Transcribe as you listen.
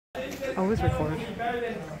Always record.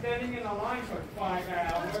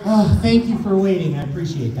 Oh, thank you for waiting. I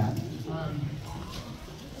appreciate that.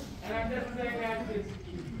 And I'm just saying that it's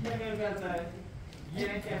kind of as a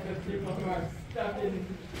yank at the people who are stuck in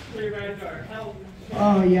pre-reg or health.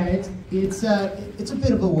 Oh yeah, it's a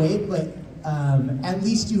bit of a wait, but at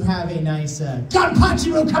least you have a nice Don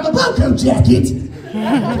Pachiro Kamaboko jacket.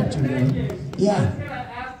 Yeah. I was gonna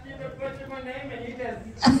ask you to butcher my name, and you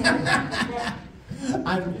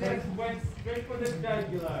just went straight for the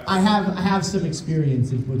jugular. I have some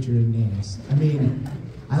experience in butchering names. I mean,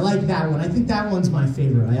 I like that one. I think that one's my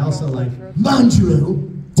favorite. I also like Manjiro,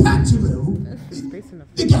 Tataro,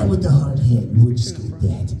 the guy with the hard head. We'll just go with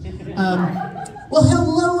that. Well,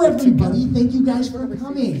 hello everybody. Thank you guys for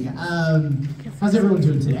coming. How's everyone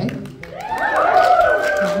doing today?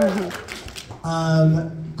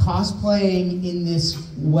 Cosplaying in this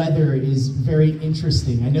weather is very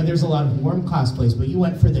interesting. I know there's a lot of warm cosplays, but you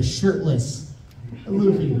went for the shirtless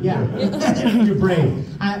Luffy. Yeah, you're brave.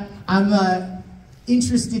 I'm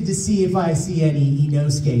interested to see if I see any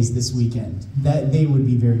Inosuke's this weekend. That they would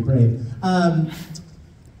be very brave.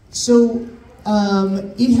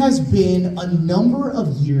 It has been a number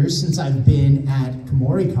of years since I've been at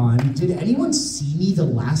Kumoricon. Did anyone see me the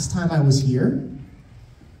last time I was here?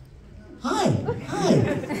 Hi.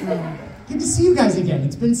 Good to see you guys again.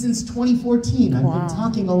 It's been since 2014. I've been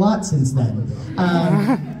talking a lot since then.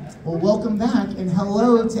 Well, welcome back, and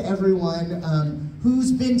hello to everyone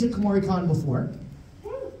who's been to Kumoricon before.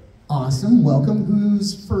 Awesome, welcome.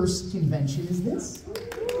 Whose first convention is this?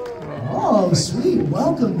 Oh, sweet,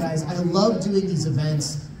 welcome guys. I love doing these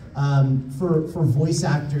events for voice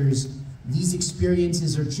actors. These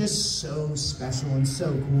experiences are just so special and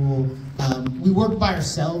so cool. We work by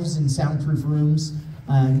ourselves in soundproof rooms.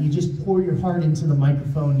 You just pour your heart into the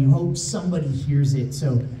microphone. You hope somebody hears it.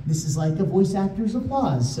 So this is like a voice actor's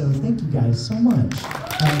applause. So thank you guys so much.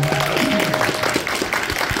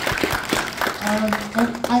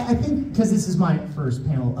 I think, because this is my first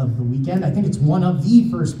panel of the weekend, I think it's one of the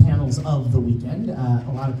first panels of the weekend.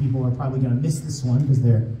 A lot of people are probably going to miss this one because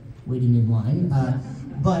they're waiting in line.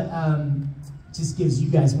 But just gives you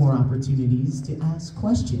guys more opportunities to ask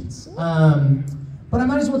questions. But I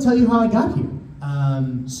might as well tell you how I got here.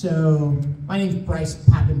 So my name's BRYCE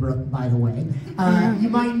PAPENBROOK, by the way. You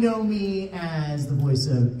might know me as the voice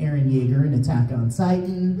of Eren Yeager in Attack on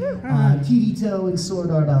Titan, Kirito in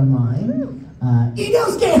Sword Art Online,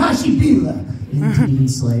 Inosuke Hashibira in Demon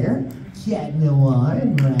Slayer, Cat Noir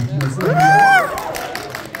in Miraculous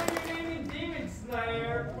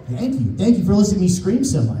Thank you for listening to me scream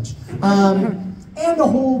so much. And a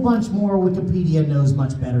whole bunch more. Wikipedia knows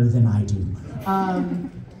much better than I do.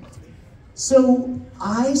 So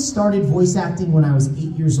I started voice acting when I was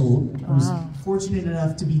 8 years old. I was fortunate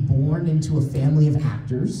enough to be born into a family of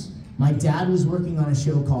actors. My dad was working on a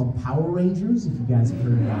show called Power Rangers, if you guys have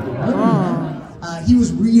heard about it. He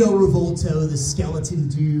was Rio Revolto, the skeleton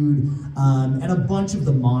dude, and a bunch of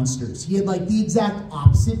the monsters. He had like the exact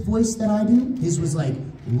opposite voice that I do. His was like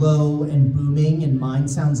low and booming, and mine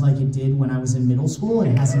sounds like it did when I was in middle school,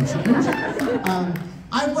 and it hasn't changed.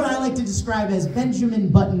 What I like to describe as Benjamin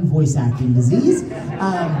Button voice acting disease,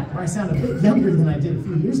 where I sound a bit younger than I did a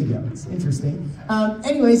few years ago. It's interesting.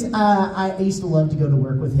 Anyways, I used to love to go to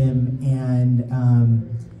work with him, and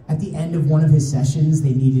at the end of one of his sessions,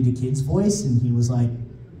 they needed a kid's voice, and he was like,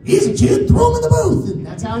 "He's a kid, throw him in the booth!" And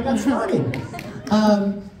that's how I got started.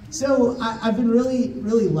 So I've been really,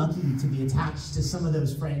 really lucky to be attached to some of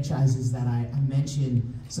those franchises that I mentioned.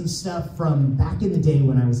 Some stuff from back in the day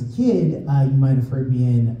when I was a kid, you might have heard me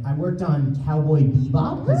in. I worked on Cowboy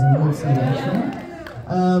Bebop, as anyone see that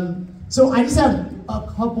show? So I just have a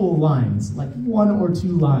couple lines, like 1 or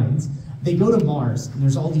 2 lines. They go to Mars, and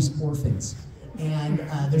there's all these orphans. And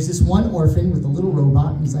there's this one orphan with a little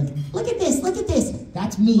robot, and he's like, "Look at this, look at this."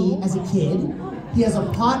 That's me as a kid. He has a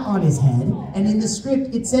pot on his head, and in the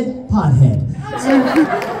script it said pothead. So,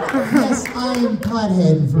 yes, I am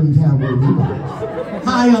Pothead from Cowboy Bebop.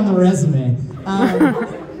 High on the resume.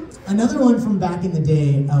 Another one from back in the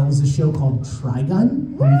day was a show called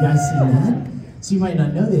Trigun. Have you guys seen that? So you might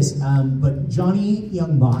not know this, but Johnny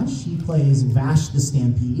Young Bosch, he plays Vash the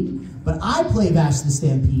Stampede, but I play Vash the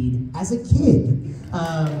Stampede as a kid.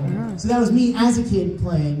 So that was me as a kid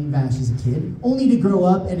playing Vash as a kid, only to grow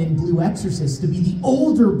up and in Blue Exorcist to be the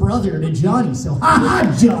older brother to Johnny, so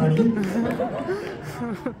ha-ha, Johnny!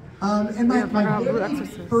 And my very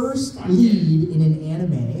first lead in an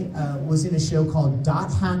anime was in a show called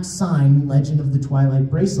Dot Hack Sign, Legend of the Twilight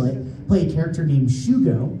Bracelet. Play a character named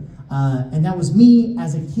Shugo. And that was me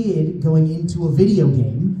as a kid going into a video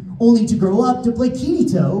game, only to grow up to play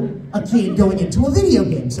Kirito a kid going into a video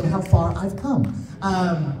game, so how far I've come.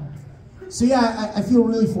 So yeah, I feel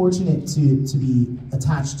really fortunate to be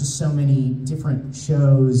attached to so many different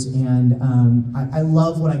shows, and I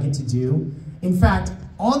love what I get to do. In fact,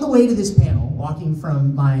 on the way to this panel, walking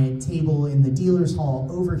from my table in the dealer's hall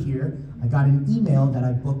over here, I got an email that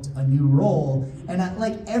I booked a new role, and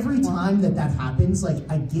like every time that happens, like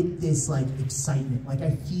I get this like excitement, like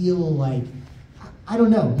I feel like, I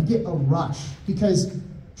don't know, you get a rush, because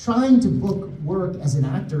trying to book work as an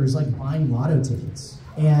actor is like buying lotto tickets.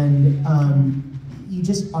 And you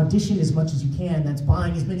just audition as much as you can. That's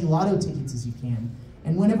buying as many lotto tickets as you can.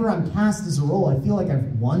 And whenever I'm cast as a role, I feel like I've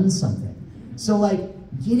won something. So like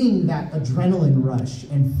getting that adrenaline rush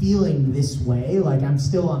and feeling this way, like I'm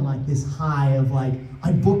still on like this high of like,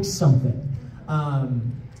 I booked something.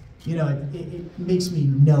 You know, it makes me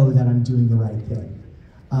know that I'm doing the right thing.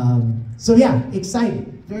 So yeah,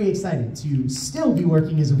 excited, very excited to still be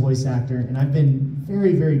working as a voice actor. And I've been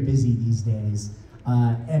very, very busy these days.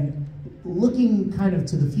 And looking kind of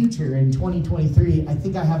to the future in 2023, I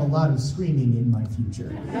think I have a lot of screaming in my future.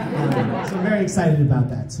 So I'm very excited about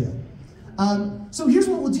that too. So here's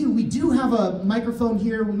what we'll do. We do have a microphone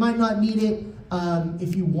here. We might not need it.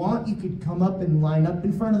 If you want, you could come up and line up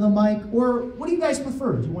in front of the mic. Or what do you guys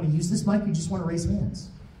prefer? Do you want to use this mic or you just want to raise hands?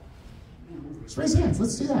 Just raise hands.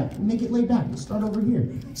 Let's do that. We'll make it laid back. We'll start over here.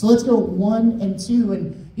 So let's go 1 and 2.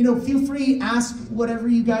 And, you know, feel free, ask whatever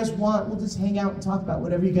you guys want. We'll just hang out and talk about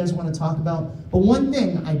whatever you guys want to talk about. But one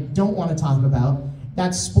thing I don't want to talk about,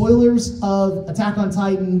 that's spoilers of Attack on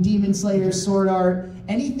Titan, Demon Slayer, Sword Art,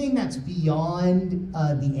 anything that's beyond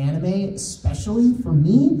the anime, especially for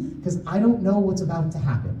me, because I don't know what's about to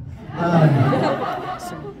happen.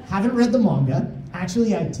 Haven't read the manga.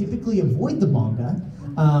 Actually, I typically avoid the manga.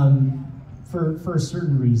 For a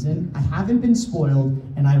certain reason. I haven't been spoiled,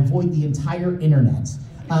 and I avoid the entire internet.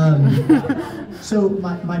 So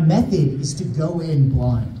my method is to go in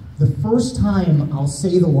blind. The first time I'll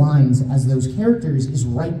say the lines as those characters is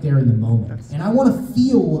right there in the moment. And I want to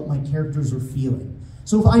feel what my characters are feeling.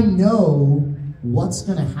 So if I know what's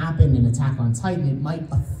going to happen in Attack on Titan, it might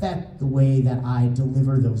affect the way that I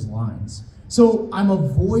deliver those lines. So I'm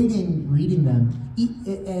avoiding reading them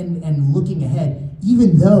and looking ahead,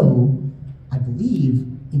 even though I believe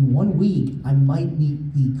in 1 week, I might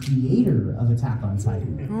meet the creator of Attack on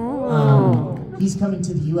Titan. He's coming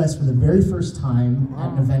to the US for the very first time at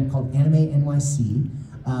an event called Anime NYC.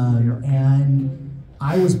 And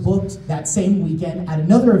I was booked that same weekend at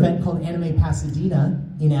another event called Anime Pasadena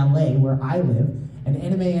in LA, where I live. And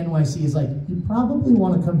Anime NYC is like, you probably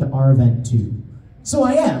want to come to our event too. So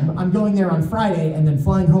I am. I'm going there on Friday and then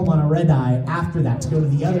flying home on a red eye after that to go to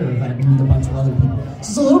the other event and meet a bunch of other people. So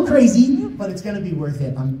it's a little crazy, but it's going to be worth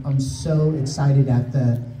it. I'm so excited at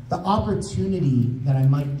the opportunity that I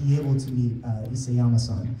might be able to meet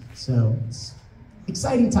Isayama-san. So it's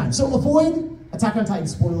exciting time. So avoid Attack on Titan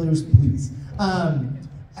spoilers, please.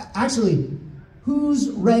 Actually,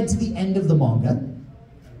 who's read to the end of the manga?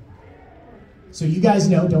 So you guys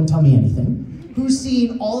know, don't tell me anything. Who's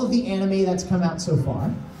seen all of the anime that's come out so far?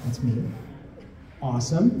 That's me.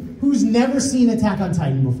 Awesome. Who's never seen Attack on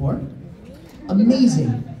Titan before?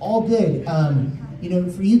 Amazing. All good. You know,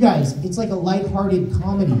 for you guys, it's like a lighthearted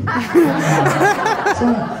comedy. So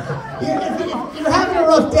if you're having a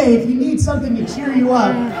rough day, if you need something to cheer you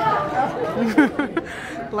up,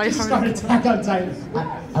 just start Attack on Titan.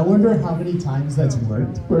 I wonder how many times that's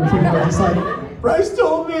worked, where people are just like, Bryce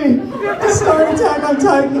told me to start Attack on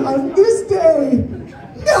Titan on this day.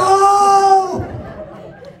 No!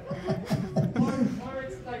 Or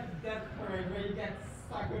it's like Death Parade, where you get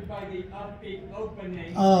suckered by the upbeat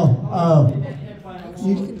opening. Oh.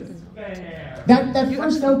 That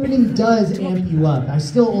first opening does amp you up. I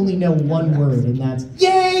still only know one word, and that's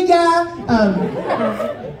Jaeger!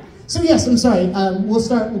 So yes, I'm sorry.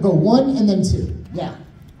 We'll go 1 and then 2. Yeah.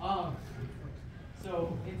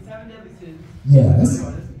 So in 7 Deadly Sins, yes.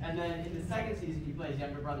 And then in the second season, he plays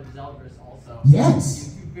younger brother Zelbrus also.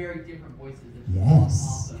 Yes. Two very different voices.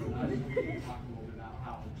 Yes. Awesome. I think we can talk a little bit about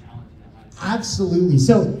how challenging that might be. Absolutely.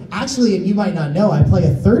 So actually, and you might not know, I play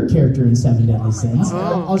a third character in 7 Deadly Sins.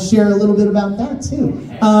 I'll share a little bit about that too.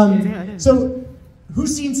 So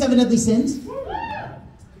who's seen 7 Deadly Sins?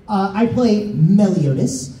 I play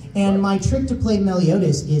Meliodas. And my trick to play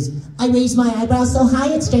Meliodas is I raise my eyebrows so high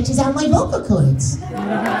it stretches out my vocal cords.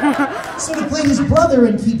 So to play his brother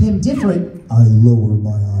and keep him different, I lower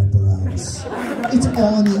my eyebrows. It's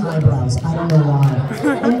all in the eyebrows. I don't know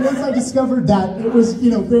why. And once I discovered that, it was,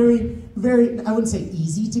 you know, very, very, I wouldn't say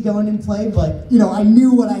easy to go in and play, but, you know, I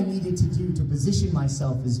knew what I needed to do to position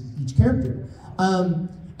myself as each character. And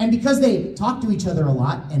And because they talk to each other a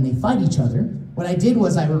lot and they fight each other, what I did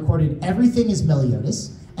was I recorded everything as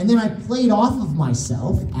Meliodas, and then I played off of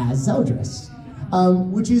myself as Zeldris,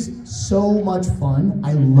 which is so much fun.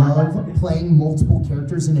 I love playing multiple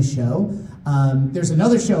characters in a show. There's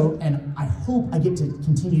another show, and I hope I get to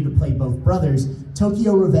continue to play both brothers,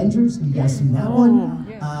 Tokyo Revengers. Have you guys seen that one?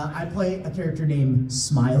 I play a character named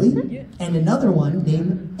Smiley, and another one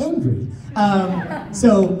named Angry.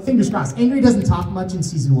 So, fingers crossed. Angry doesn't talk much in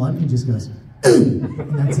season 1, he just goes,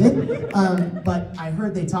 and that's it. But I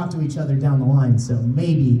heard they talk to each other down the line, so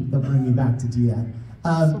maybe they'll bring me back to do that.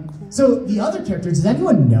 So the other character, does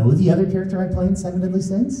anyone know the other character I play in Seven Deadly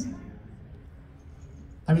Sins?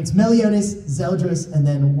 I mean, it's Meliodas, Zeldris, and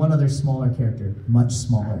then one other smaller character. Much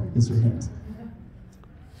smaller is your hint.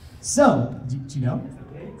 So, do you know?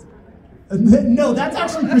 No, that's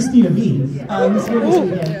actually Christina V. Who's here this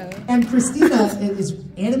weekend. And Christina,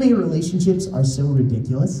 anime relationships are so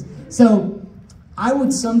ridiculous. So, I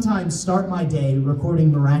would sometimes start my day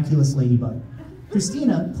recording Miraculous Ladybug.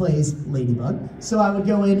 Christina plays Ladybug, so I would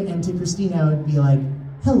go in and to Christina I would be like,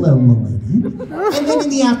 hello, m'lady. And then in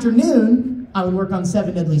the afternoon, I would work on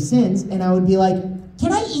Seven Deadly Sins, and I would be like,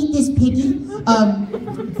 can I eat this piggy?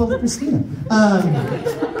 But with Christina.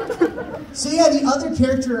 So yeah, the other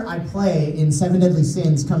character I play in Seven Deadly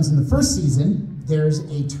Sins comes in the first season. There's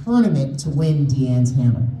a tournament to win Deanne's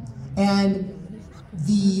hammer. And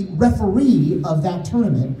the referee of that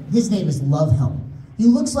tournament, his name is Lovehelm. He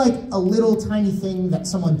looks like a little tiny thing that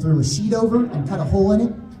someone threw a sheet over and cut a hole in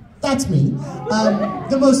it. That's me.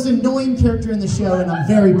 The most annoying character in the show, and I'm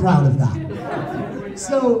very proud of that.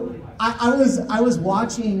 So I was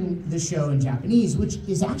watching the show in Japanese, which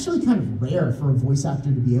is actually kind of rare for a voice actor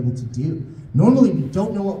to be able to do. Normally, we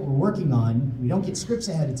don't know what we're working on. We don't get scripts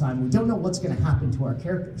ahead of time. We don't know what's going to happen to our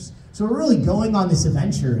characters. So we're really going on this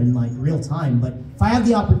adventure in like real time. But if I have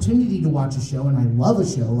the opportunity to watch a show, and I love a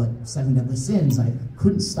show like Seven Deadly Sins, I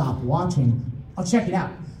couldn't stop watching, I'll check it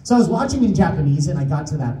out. So I was watching in Japanese, and I got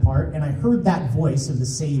to that part, and I heard that voice of the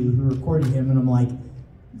seiyuu who recorded him, and I'm like,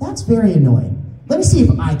 that's very annoying. Let me see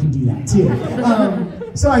if I can do that too.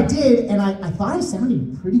 So I did, and I thought I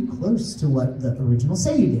sounded pretty close to what the original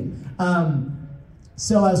seiyuu did.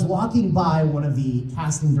 So I was walking by one of the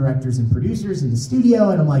casting directors and producers in the studio,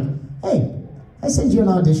 and I'm like, hey, I sent you an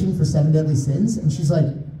audition for Seven Deadly Sins, and she's like,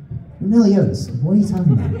 you're Meliodas, what are you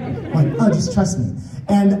talking about? I'm like, oh, just trust me.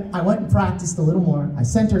 And I went and practiced a little more. I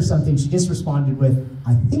sent her something, she just responded with,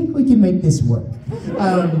 I think we can make this work.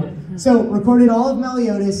 So recorded all of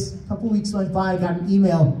Meliodas, a couple weeks went by, I got an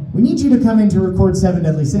email, we need you to come in to record Seven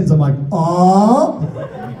Deadly Sins. I'm like, oh.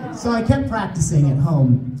 So I kept practicing at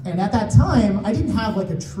home, and at that time, I didn't have like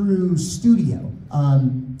a true studio.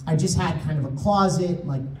 I just had kind of a closet,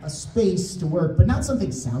 like a space to work, but not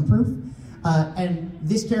something soundproof. And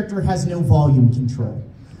this character has no volume control.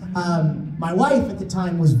 My wife at the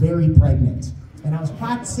time was very pregnant, and I was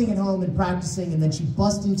practicing at home and practicing, and then she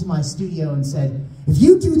bust into my studio and said, if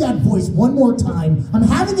you do that voice one more time, I'm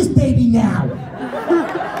having this baby now.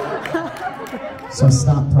 So I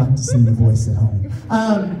stopped practicing the voice at home.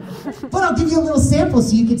 But I'll give you a little sample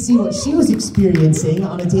so you can see what she was experiencing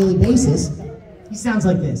on a daily basis. He sounds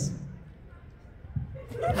like this.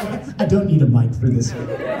 I don't need a mic for this one.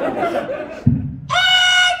 And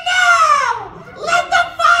now, let the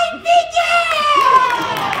fight begin!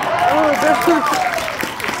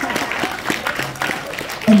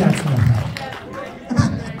 And that's not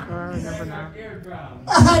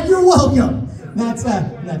You're welcome.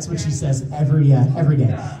 That's what she says every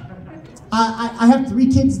day. I have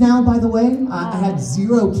 3 kids now, by the way. I had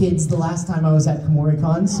 0 kids the last time I was at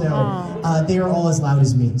Kumoricon, so they are all as loud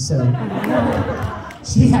as me. So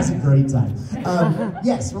she has a great time.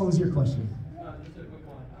 Yes, what was your question? Just a quick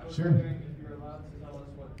one. I was Sure. wondering if you're allowed to tell us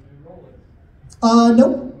what the new role is.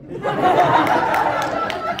 Nope.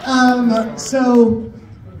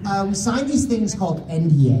 We signed these things called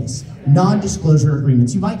NDAs, non-disclosure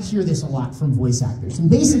agreements. You might hear this a lot from voice actors. And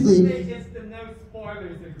basically... It's the no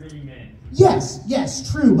spoilers agreement.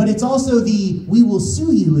 Yes, true, but it's also the we will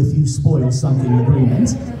sue you if you spoil something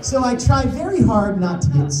agreement. So I try very hard not to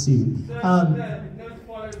get sued. No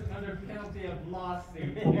spoilers under penalty of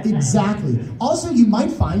lawsuit. Exactly. Also, you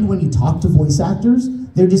might find when you talk to voice actors,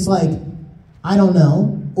 they're just like, I don't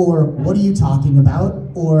know, or what are you talking about?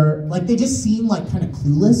 Or like they just seem like kind of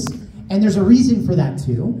clueless. And there's a reason for that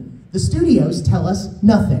too. The studios tell us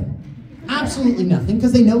nothing. Absolutely nothing,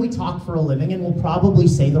 because they know we talk for a living and we'll probably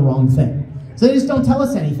say the wrong thing. So they just don't tell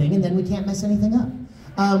us anything, and then we can't mess anything up.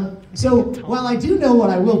 So while I do know what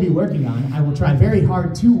I will be working on, I will try very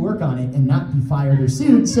hard to work on it and not be fired or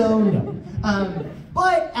sued, so no.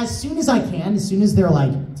 But as soon as I can, as soon as they're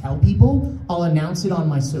like, tell people, I'll announce it on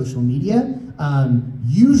my social media.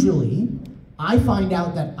 Usually, I find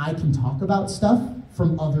out that I can talk about stuff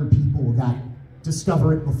from other people that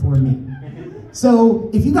discover it before me. So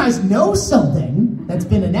if you guys know something that's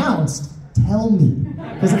been announced, tell me.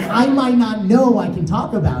 Because I might not know I can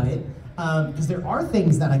talk about it, because there are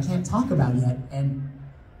things that I can't talk about yet, and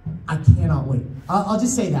I cannot wait. I'll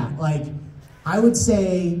just say that. Like, I would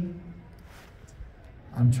say,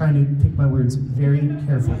 I'm trying to pick my words very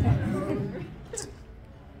carefully.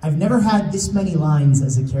 I've never had this many lines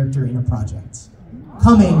as a character in a project.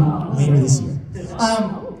 Coming later this year.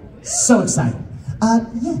 So excited.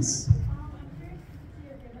 Yes.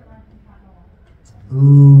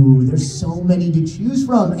 Ooh, there's so many to choose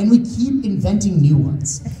from, and we keep inventing new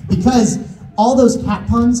ones because all those cat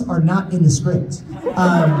puns are not in the script.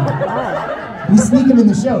 We sneak them in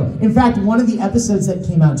the show. In fact, one of the episodes that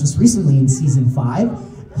came out just recently in season 5,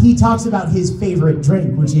 he talks about his favorite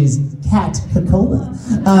drink, which is cat Coca-Cola.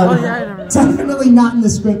 Definitely not in the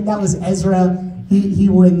script. That was Ezra. He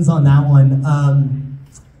wins on that one.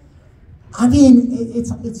 I mean,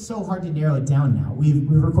 it's so hard to narrow it down now. We've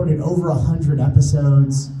recorded over 100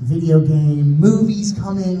 episodes, video game, movies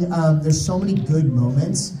coming. There's so many good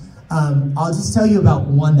moments. I'll just tell you about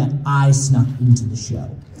one that I snuck into the show.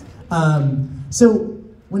 So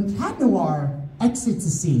when Cat Noir exits a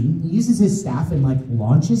scene, he uses his staff and like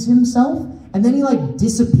launches himself, and then he like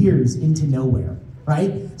disappears into nowhere,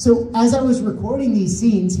 right? So as I was recording these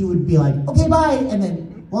scenes, he would be like, okay, bye, and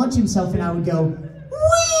then launch himself, and I would go,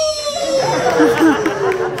 whee!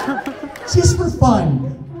 Just for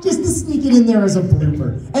fun, just to sneak it in there as a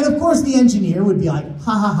blooper. And of course the engineer would be like,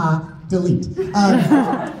 ha ha ha, delete.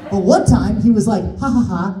 But one time he was like, ha ha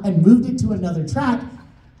ha, and moved it to another track,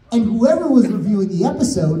 and whoever was reviewing the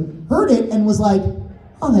episode heard it and was like,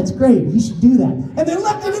 oh, that's great, you should do that. And they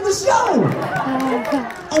left it in the show!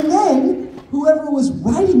 And then whoever was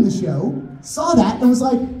writing the show saw that and was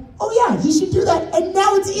like, oh yeah, he should do that. And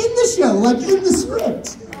now it's in the show, like in the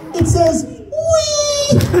script. It says,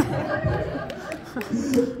 wee!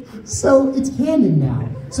 So it's canon now.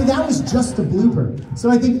 So that was just a blooper.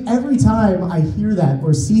 So I think every time I hear that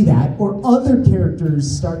or see that, or other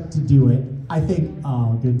characters start to do it, I think,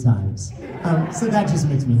 oh, good times. So that just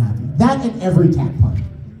makes me happy. That and every cat pun.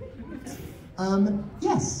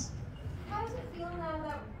 Yes? How does it feel now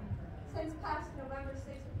that, since past November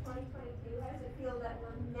 6th of 2022, how does it feel that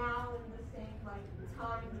we're now in the same, like,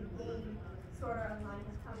 time the game Sword Art Online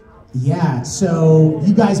has come out? Yeah, so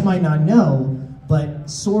you guys might not know, but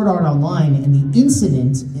Sword Art Online and the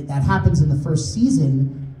incident that happens in the first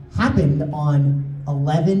season happened on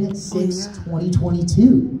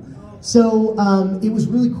 11/6/2022. So it was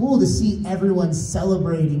really cool to see everyone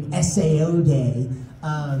celebrating SAO Day.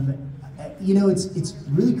 You know, it's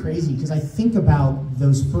really crazy because I think about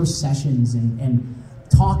those first sessions and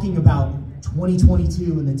talking about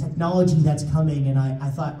 2022 and the technology that's coming, and I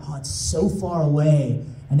thought, oh, it's so far away,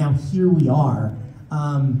 and now here we are.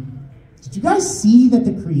 Did you guys see that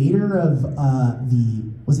the creator of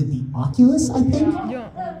was it the Oculus, I think? Yeah.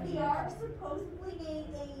 The VR supposedly made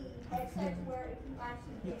a headset where if you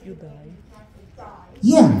actually get you die.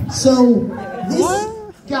 Yeah, so this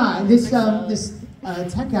guy, this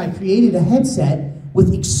tech guy created a headset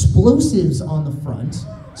with explosives on the front.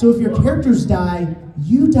 So if your characters die,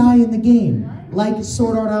 you die in the game, like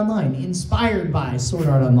Sword Art Online, inspired by Sword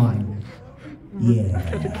Art Online. Yeah.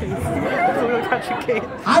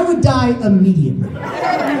 I would die immediately.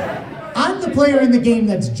 I'm the player in the game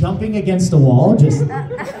that's jumping against a wall, just,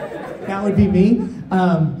 that would be me.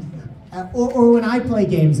 Or when I play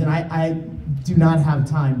games, and I do not have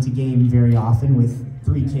time to game very often with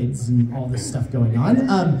 3 kids and all this stuff going on.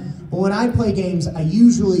 But when I play games, I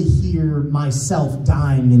usually hear myself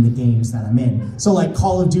dying in the games that I'm in. So like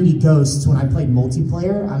Call of Duty Ghosts, when I played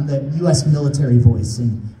multiplayer, I'm the US military voice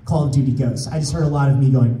in Call of Duty Ghosts. I just heard a lot of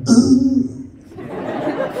me going,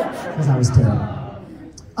 because I was terrible.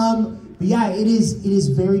 But yeah, it is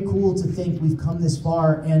very cool to think we've come this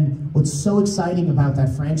far, and what's so exciting about that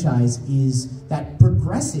franchise is that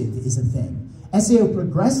progressive is a thing. SAO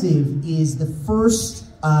Progressive is the first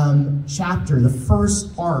chapter, the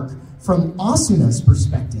first arc from Asuna's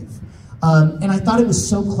perspective. And I thought it was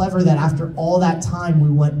so clever that after all that time, we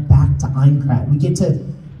went back to Aincrad. We get to,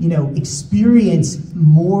 you know, experience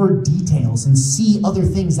more details and see other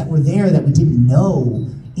things that were there that we didn't know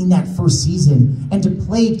in that first season, and to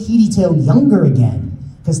play Kirito younger again,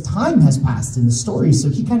 because time has passed in the story, so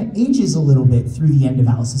he kind of ages a little bit through the end of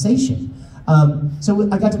Alicization. So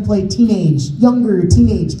I got to play younger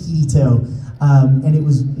teenage Kirito, and it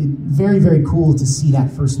was very, very cool to see that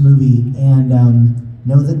first movie, and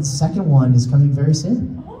know that the second one is coming very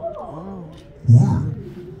soon. Yeah.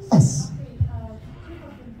 Yes.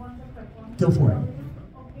 Go for it.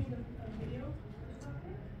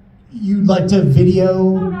 You'd like to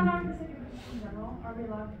video?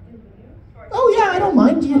 Oh yeah, I don't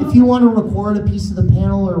mind. If you want to record a piece of the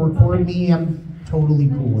panel or record me, I'm totally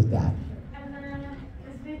cool with that. And then,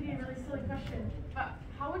 this may be a really silly question, but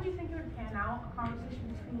how would you think it would pan out, a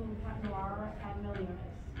conversation between Cat Noir and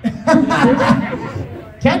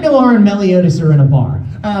Meliodas? Cat Noir and Meliodas are in a bar.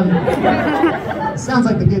 Sounds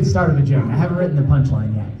like the good start of a joke. I haven't written the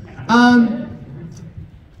punchline yet.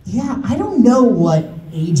 Yeah, I don't know what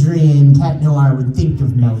Adrian Cat Noir would think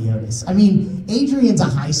of Meliodas. I mean, Adrian's a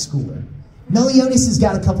high schooler. Meliodas has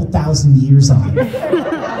got a couple thousand years on him.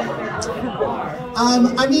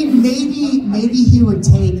 I mean, maybe he would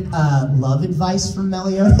take love advice from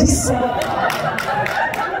Meliodas. Oh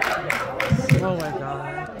my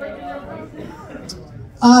god.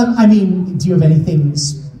 I mean, do you have anything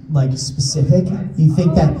like specific? You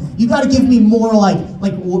think that you got to give me more like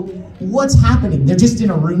what's happening? They're just in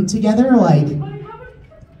a room together, like.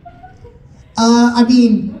 I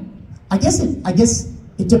mean, I guess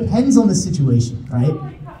it depends on the situation, right?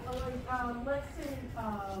 Let's say,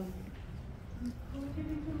 who's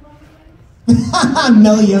giving him love advice?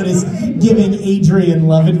 Meliodas giving Adrian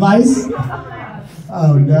love advice?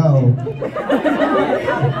 Oh no.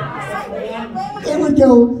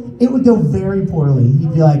 It would go very poorly.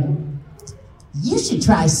 He'd be like, you should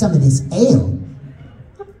try some of this ale.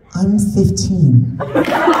 I'm 15.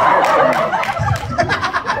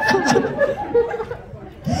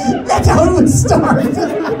 That's how it would start.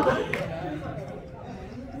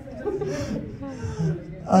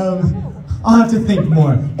 I'll have to think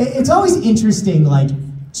more. It's always interesting, like,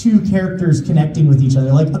 two characters connecting with each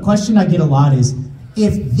other. Like, a question I get a lot is,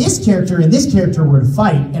 if this character and this character were to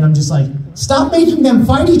fight, and I'm just like, stop making them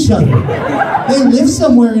fight each other. They live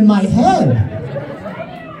somewhere in my head.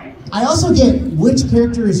 I also get, which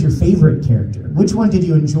character is your favorite character? Which one did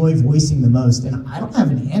you enjoy voicing the most? And I don't have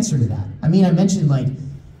an answer to that. I mean, I mentioned, like,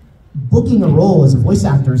 booking a role as a voice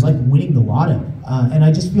actor is like winning the lotto. And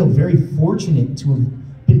I just feel very fortunate to have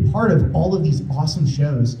been part of all of these awesome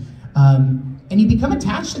shows. And you become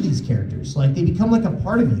attached to these characters. Like, they become like a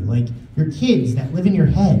part of you, like your kids that live in your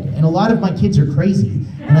head. And a lot of my kids are crazy,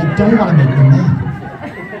 and I don't want to make them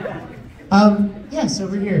mad. Yes,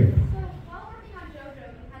 over here.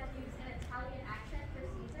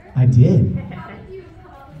 I did. How did you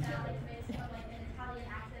come up with that, like, mix of like an Italian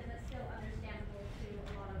accent that's still understandable to a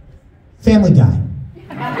lot of listeners? Family Guy.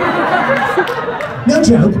 No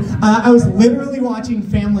joke. I was literally watching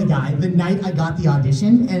Family Guy the night I got the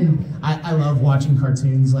audition, and I love watching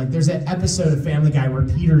cartoons. Like, there's an episode of Family Guy where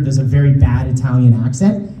Peter does a very bad Italian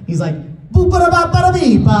accent. He's like,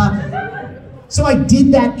 boop-ba-da-ba-ba-da-beep. So I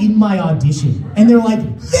did that in my audition, and they're like,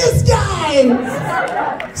 this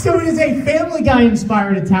guy! So it is a Family Guy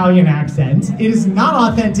inspired Italian accent. It is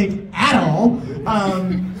not authentic at all.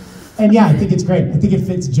 And yeah, I think it's great. I think it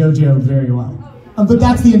fits JoJo very well. But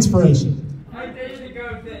that's the inspiration. I dare you to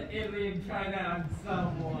go to Italy and try that on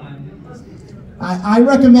someone. I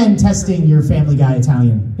recommend testing your Family Guy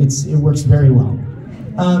Italian. It works very well.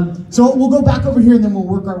 So we'll go back over here and then we'll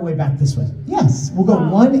work our way back this way. Yes, we'll go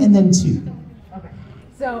 1 and then 2. Okay.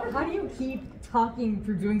 So how do you keep talking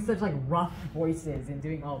through doing such like rough voices and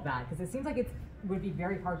doing all that? Because it seems like it would be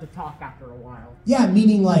very hard to talk after a while. Yeah,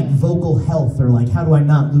 meaning like vocal health, or like how do I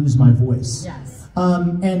not lose my voice? Yes.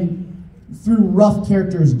 And through rough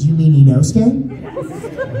characters, do you mean Inosuke?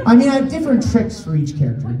 Yes. I mean, I have different tricks for each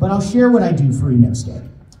character, but I'll share what I do for Inosuke.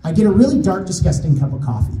 I get a really dark, disgusting cup of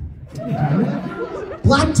coffee. Okay?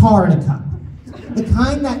 Black tar in a cup. The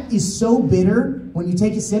kind that is so bitter, when you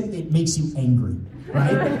take a sip, it makes you angry,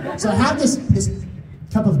 right? So I have this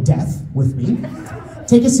cup of death with me.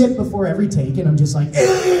 Take a sip before every take, and I'm just like,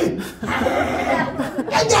 and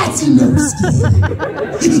that's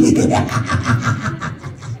Inosuke.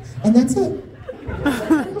 And that's it.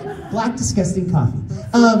 Black, disgusting coffee.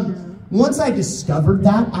 Once I discovered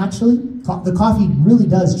that, actually, the coffee really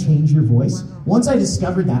does change your voice. Once I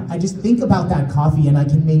discovered that, I just think about that coffee and I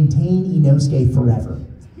can maintain Inosuke forever.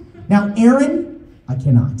 Now, Aaron, I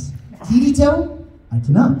cannot. Kirito, I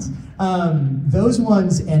cannot. Those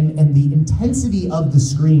ones and the intensity of the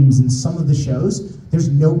screams in some of the shows, there's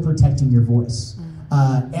no protecting your voice.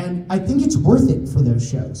 And I think it's worth it for those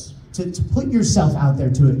shows. To put yourself out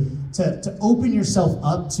there, to open yourself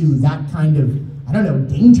up to that kind of, I don't know,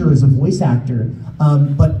 danger as a voice actor,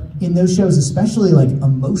 but in those shows, especially like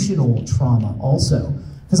emotional trauma also,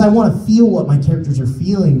 because I want to feel what my characters are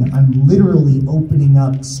feeling. I'm literally opening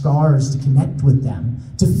up scars to connect with them,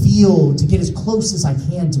 to feel, to get as close as I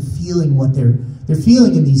can to feeling what they're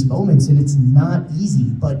feeling in these moments, and it's not easy,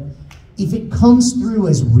 but if it comes through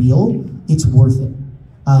as real, it's worth it.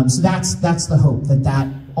 So that's the hope,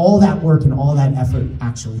 that all that work and all that effort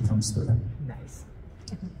actually comes through. Nice.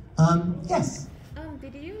 Yes?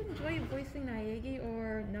 Did you enjoy voicing Naegi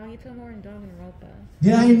or Nagito more in Danganronpa?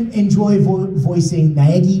 Did I enjoy voicing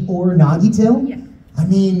Naegi or Nagito? Yeah. I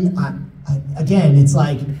mean, again, it's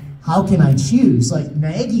like, how can I choose? Like,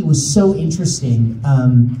 Naegi was so interesting.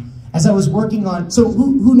 As I was working on, so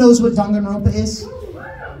who knows what Danganronpa is?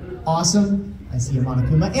 Awesome. I see a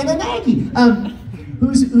Monokuma and a Naegi.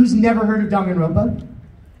 Who's never heard of Danganronpa?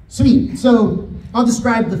 Sweet. So I'll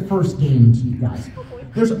describe the first game to you guys.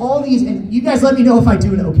 There's all these, and you guys let me know if I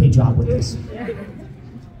do an okay job with this.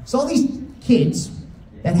 So all these kids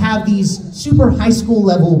that have these super high school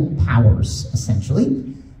level powers, essentially,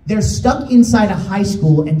 they're stuck inside a high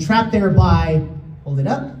school and trapped there by, hold it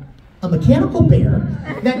up, a mechanical bear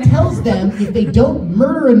that tells them if they don't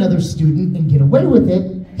murder another student and get away with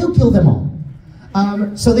it, he'll kill them all.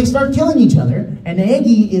 So they start killing each other, and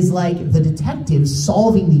Naegi is like the detective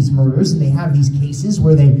solving these murders, and they have these cases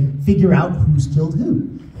where they figure out who's killed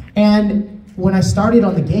who. And when I started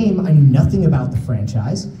on the game, I knew nothing about the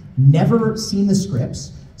franchise, never seen the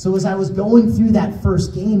scripts. So as I was going through that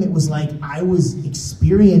first game, it was like I was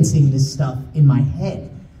experiencing this stuff in my head.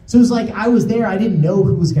 So it was like I was there, I didn't know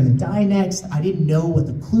who was gonna die next, I didn't know what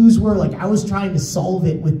the clues were, like I was trying to solve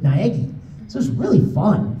it with Naegi. So it was really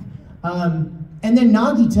fun. And then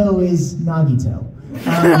Nagito is Nagito.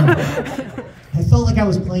 I felt like I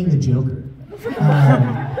was playing the Joker.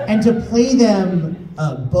 And to play them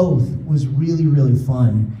both was really, really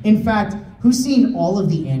fun. In fact, who's seen all of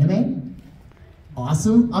the anime?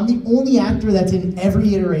 Awesome. I'm the only actor that's in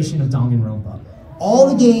every iteration of Danganronpa. All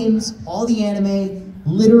the games, all the anime,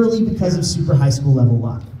 literally because of super high school level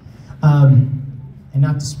luck. And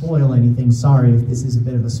not to spoil anything, sorry if this is a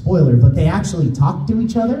bit of a spoiler, but they actually talk to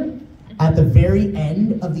each other at the very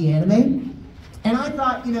end of the anime. And I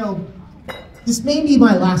thought, you know, this may be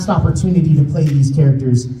my last opportunity to play these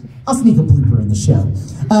characters. I'll sneak a blooper in the show.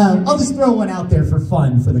 I'll just throw one out there for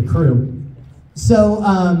fun for the crew. So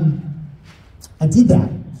I did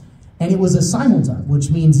that. And it was a simuldub,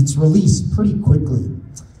 which means it's released pretty quickly.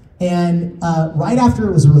 And right after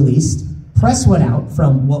it was released, press went out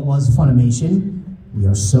from what was Funimation. We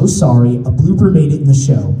are so sorry, a blooper made it in the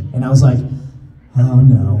show. And I was like, oh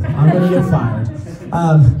no, I'm gonna get fired.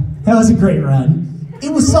 That was a great run.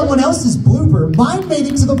 It was someone else's blooper. Mine made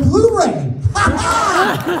it to the Blu-ray.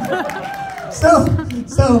 So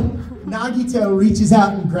Nagito reaches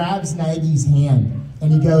out and grabs Naegi's hand,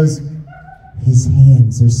 and he goes, his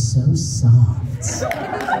hands are so soft.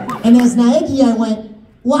 And as Naegi, I went,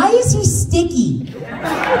 why is he sticky?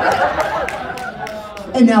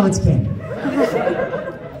 And now it's canon.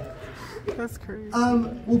 That's crazy.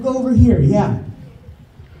 We'll go over here, yeah.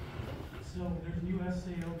 So there's new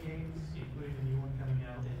SAO games, including the new one coming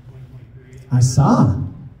out in 2023. I saw.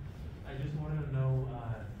 I just wanted to know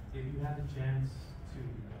if you had the chance to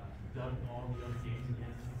dub all the other games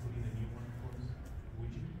again, including the new one, of course,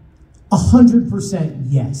 would you? 100%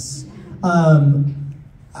 yes.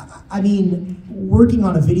 I mean, working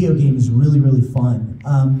on a video game is really, really fun.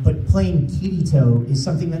 But playing Kirito is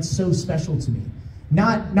something that's so special to me.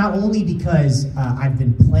 Not only because I've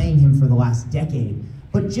been playing him for the last decade,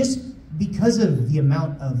 but just because of the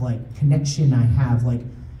amount of like connection I have. Like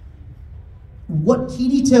what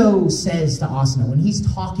Kirito says to Asuna, when he's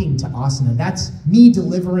talking to Asuna, that's me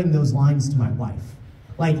delivering those lines to my wife.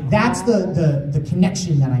 Like that's the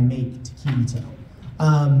connection that I make to Kirito.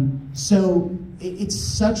 So it's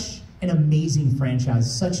such an amazing franchise,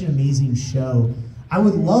 such an amazing show. I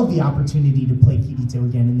would love the opportunity to play Kirito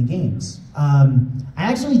again in the games. I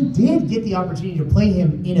actually did get the opportunity to play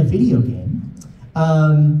him in a video game.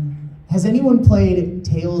 Has anyone played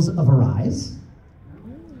Tales of Arise?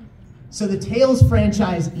 So the Tales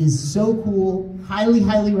franchise is so cool, highly,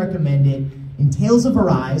 highly recommend it. In Tales of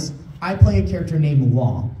Arise, I play a character named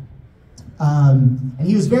Law. And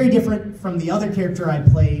he was very different from the other character I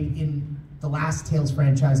played in the last Tales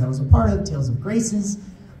franchise I was a part of, Tales of Graces.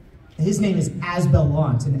 His name is Asbel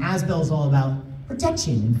Lant, and Asbel is all about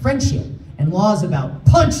protection and friendship, and Law is about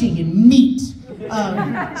punching and meat. So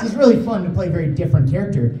it's really fun to play a very different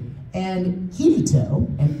character. And Kirito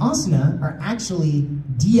and Asuna are actually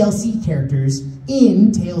DLC characters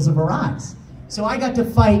in Tales of Arise. So I got to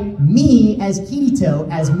fight me as Kirito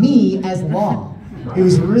as me as Law. It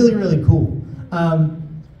was really, really cool.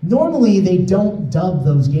 Normally they don't dub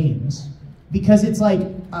those games. because it's like,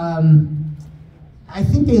 I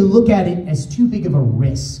think they look at it as too big of a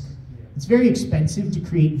risk. It's very expensive to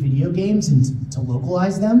create video games and to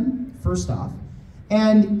localize them, first off.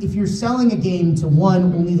 And if you're selling a game to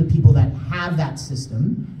one, only the people that have that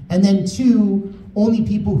system, and then two, only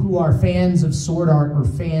people who are fans of Sword Art or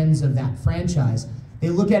fans of that franchise, they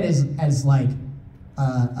look at it as like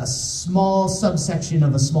a small subsection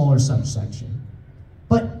of a smaller subsection.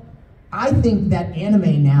 But I think that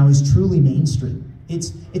anime now is truly mainstream.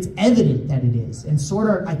 It's evident that it is. And Sword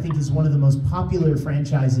Art, I think, is one of the most popular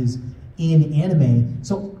franchises in anime.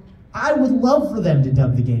 So I would love for them to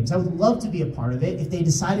dub the games. I would love to be a part of it. If they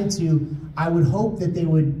decided to, I would hope that they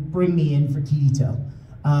would bring me in for Kirito.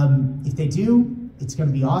 If they do, it's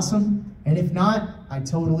gonna be awesome. And if not, I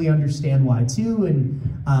totally understand why too. And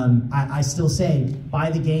I still say,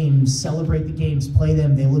 buy the games, celebrate the games, play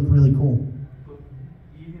them, they look really cool. But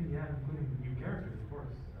even, yeah, including new characters, of course.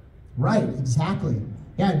 Right, exactly.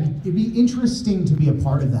 Yeah, it'd be interesting to be a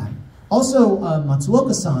part of that. Also,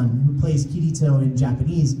 Matsuoka-san, who plays Kirito in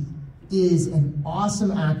Japanese, is an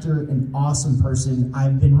awesome actor, an awesome person.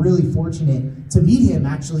 I've been really fortunate to meet him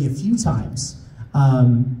actually a few times.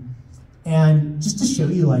 And just to show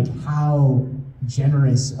you like how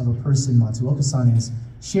generous of a person Matsuoka-san is,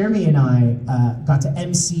 Shermie and I got to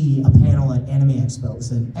MC a panel at Anime Expo. It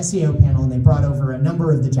was an SEO panel, and they brought over a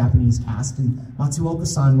number of the Japanese cast, and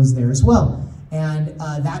Matsuoka-san was there as well. And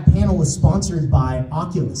that panel was sponsored by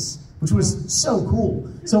Oculus, which was so cool.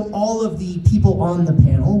 So all of the people on the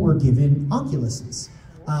panel were given Oculuses.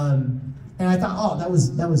 And I thought, oh, that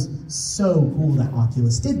was so cool that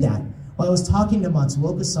Oculus did that. Well, I was talking to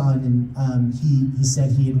Matsuoka-san, and he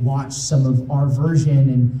said he had watched some of our version,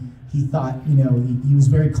 and he thought, you know, he was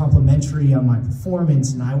very complimentary on my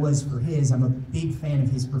performance, and I was for his. I'm a big fan of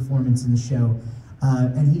his performance in the show.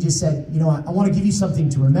 And he just said, you know, I want to give you something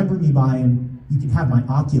to remember me by, and you can have my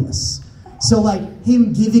Oculus. So like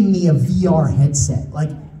him giving me a VR headset, like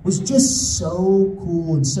was just so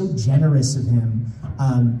cool and so generous of him.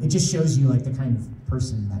 It just shows you like the kind of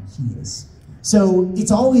person that he is. So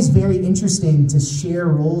it's always very interesting to share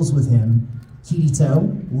roles with him.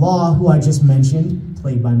 Kirito, Law, who I just mentioned,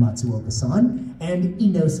 played by Matsuoka-san, and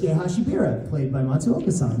Inosuke Hashibira, played by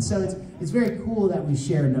Matsuoka-san. So it's very cool that we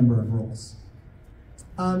share a number of roles.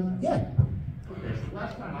 Yeah. Okay, so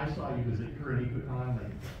last time I saw you was at Kumoricon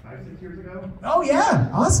like 5-6 years ago. Oh yeah,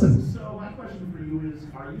 awesome. So my question for you is,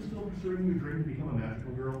 are you still pursuing your dream to become a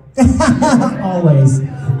magical girl?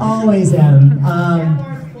 always, Adam.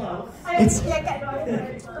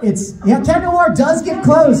 Yeah, Cat Noir does get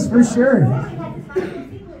close for sure.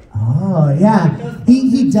 Oh yeah,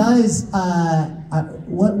 he does.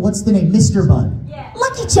 What's the name? Mr. Bud. Yeah.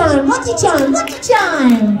 Lucky Charm, Lucky Charm, Lucky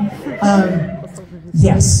Charm.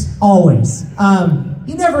 Yes, always.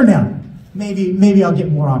 You never know. Maybe I'll get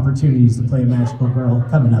more opportunities to play a magical girl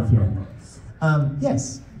coming up here.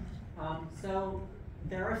 Yes. So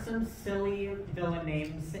there are some silly villain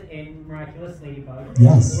names in Miraculous Ladybug.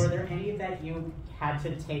 Yes. Were there any that you had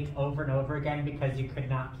to take over and over again because you could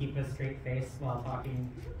not keep a straight face while talking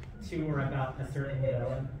to or about a certain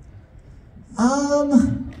villain?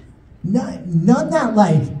 None that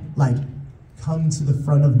like come to the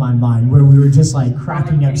front of my mind where we were just like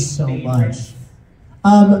cracking up so much.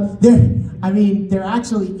 There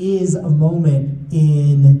actually is a moment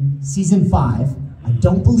in season 5. I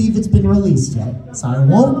don't believe it's been released yet, so I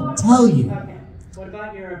won't tell you. Okay. What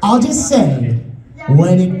about your? I'll just say,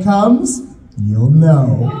 when it comes, you'll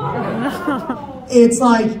know. It's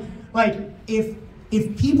like if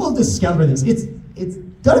people discover this, it's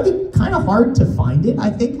gonna be kind of hard to find it,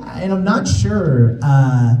 I think, and I'm not sure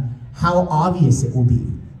how obvious it will be.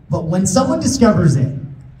 But when someone discovers it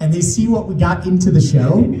and they see what we got into the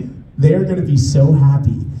show, they're gonna be so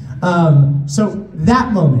happy. So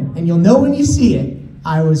that moment, and you'll know when you see it,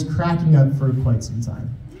 I was cracking up for quite some time.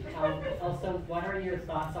 Also, what are your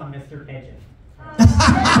thoughts on Mr. Pigeon?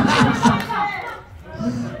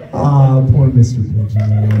 Oh, poor Mr. Pigeon.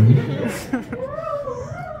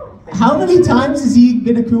 How many times has he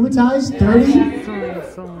been akumatized?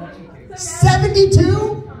 30?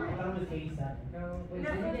 72?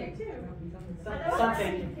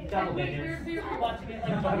 Something double digits.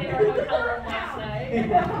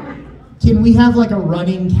 Can we have like a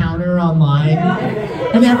running counter online?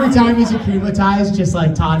 And every time he's akumatized, just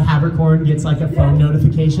like Todd Habercorn gets like a phone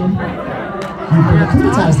notification. You've been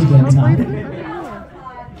akumatized again, Todd.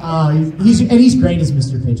 Oh, he's great as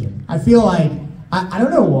Mr. Pigeon. I feel like, I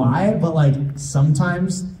don't know why, but like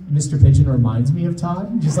sometimes Mr. Pigeon reminds me of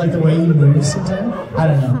Todd, just like the way he moves sometimes. I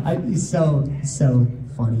don't know. He's so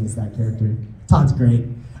funny as that character. Todd's great.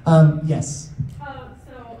 Yes.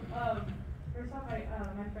 first off,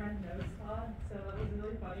 my friend knows Todd, so that was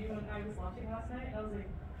really funny when I was watching last night. I was like,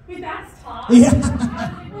 wait, that's Todd? Yeah. I was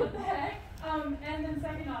like, what the heck? And then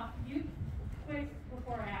second off, you, quick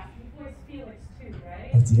before I ask, you voice Felix too, right?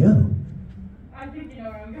 I do. I think you know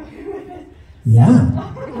where I'm going with this. Yeah.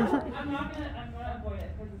 I'm gonna avoid it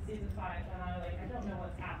because it's season 5, and I don't know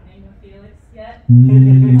what's happening with Felix yet.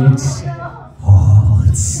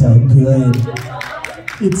 It's so good.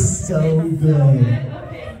 It's so good.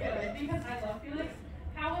 Okay, good. Because I love Felix.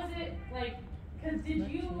 How was it like? Cause did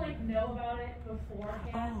you like know about it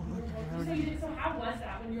beforehand? So you did. So how was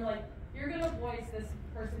that when you're like, you're gonna voice this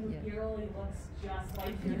person who eerily looks just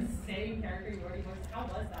like you, the same character you already voiced? How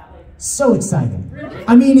was that like? So exciting. Really?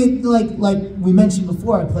 I mean, it like we mentioned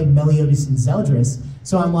before, I played Meliodas in Zeldris,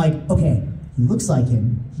 so I'm like, okay, he looks like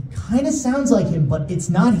him, he kind of sounds like him, but it's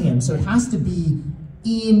not him, so it has to be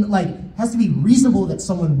has to be reasonable that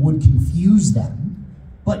someone would confuse them,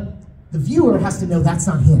 but the viewer has to know that's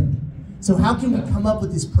not him. So how can we come up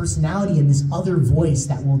with this personality and this other voice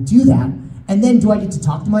that will do that? And then do I get to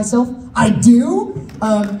talk to myself? I do.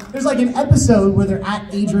 There's like an episode where they're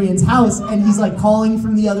at Adrian's house and he's like calling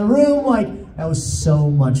from the other room. Like, that was so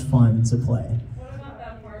much fun to play. What about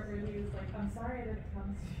that part where he was like, I'm sorry that it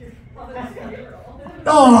comes to your father's funeral?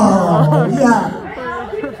 Oh, yeah.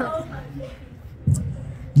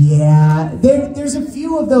 Yeah, there's a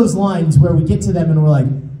few of those lines where we get to them and we're like,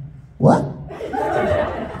 what?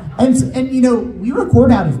 And you know, we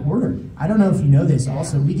record out of order. I don't know if you know this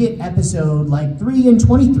also. We get episode like 3 and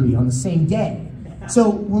 23 on the same day. So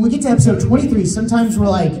when we get to episode 23, sometimes we're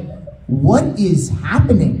like, what is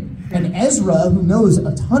happening? And Ezra, who knows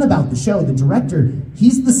a ton about the show, the director,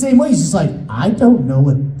 he's the same way. He's just like, I don't know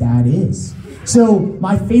what that is. So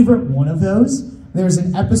my favorite one of those, there's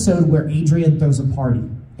an episode where Adrian throws a party.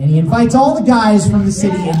 And he invites all the guys from the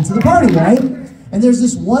city into the party, right? And there's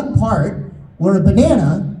this one part where a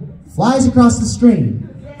banana flies across the stream.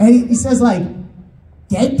 And he says like,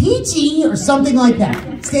 stay peachy, or something like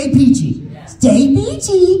that. Stay peachy. Stay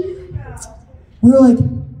peachy. We were like,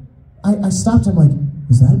 I stopped, I'm like,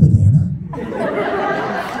 was that a banana?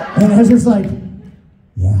 And Ezra's like,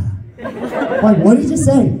 yeah. I'm like, what did you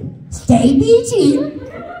say? Stay peachy.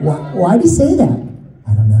 Why did he say that?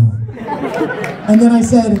 I don't know. And then I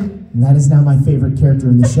said, that is now my favorite character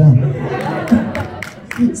in the show.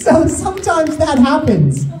 So sometimes that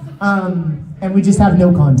happens. And we just have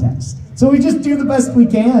no context. So we just do the best we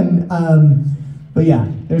can. But yeah,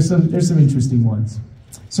 there's some interesting ones.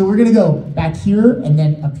 So we're gonna go back here and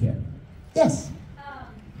then up here. Yes?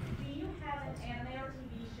 Do you have an anime or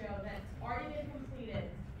TV show that's already been completed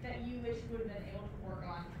that you wish you would have been able to work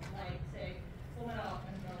on? Like, say, Fullmetal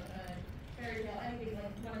Alchemist, Fairy Tail, anything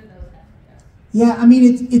like one of those types of shows? Yeah, I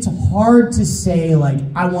mean, it's hard to say, like,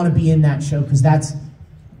 I want to be in that show, because that's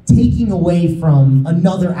taking away from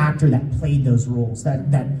another actor that played those roles.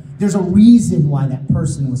 That there's a reason why that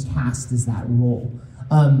person was cast as that role.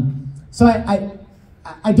 So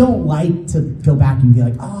I don't like to go back and be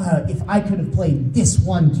like, oh, if I could have played this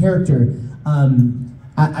one character.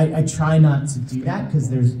 I try not to do that, because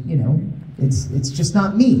there's, you know, it's just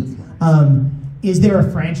not me. Is there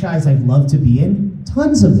a franchise I'd love to be in?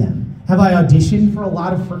 Tons of them. Have I auditioned for a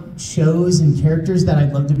lot of shows and characters that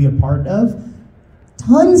I'd love to be a part of?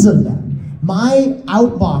 Tons of them. My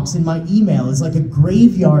outbox in my email is like a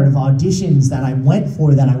graveyard of auditions that I went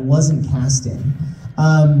for that I wasn't cast in.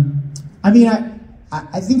 I mean,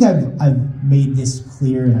 I think I've made this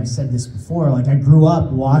clear, and I've said this before. Like, I grew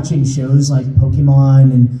up watching shows like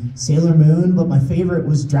Pokemon and Sailor Moon, but my favorite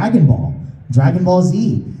was Dragon Ball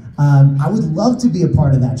Z. I would love to be a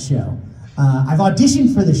part of that show. I've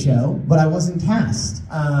auditioned for the show, but I wasn't cast.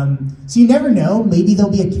 So you never know, maybe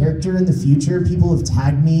there'll be a character in the future. People have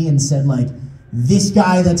tagged me and said, like, this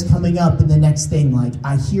guy that's coming up in the next thing, like,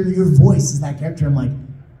 I hear your voice as that character. I'm like,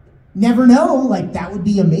 never know, like, that would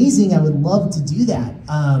be amazing. I would love to do that.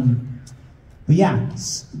 But yeah,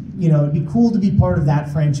 you know, it'd be cool to be part of that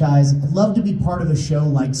franchise. I'd love to be part of a show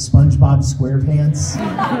like SpongeBob SquarePants.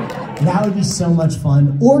 That would be so much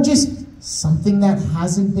fun. Or just something that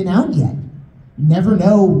hasn't been out yet. You never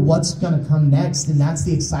know what's gonna come next, and that's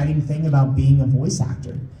the exciting thing about being a voice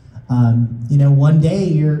actor. You know, one day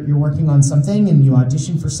you're working on something and you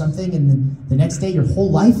audition for something, and then the next day your whole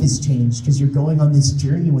life is changed because you're going on this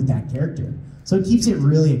journey with that character. So it keeps it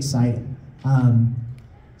really exciting.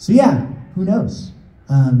 So yeah, who knows?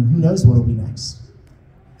 Who knows what'll be next?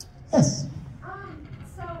 Yes?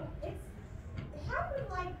 So it happened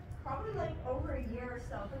like, probably like over a year or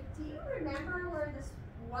so, but do you remember where this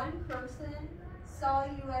one person saw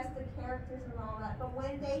you as the characters and all that, but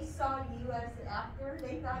when they saw you as the actor,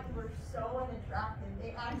 they thought you were so unattractive.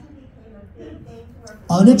 They actually became a big thing for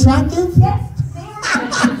Unattractive? Yes, they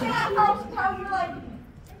were saying how you're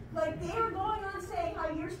like they were going on saying how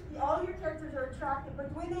all your characters are attractive,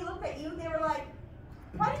 but when they looked at you, they were like,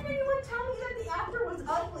 why didn't anyone tell me that the actor was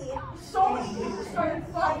ugly? And so many people started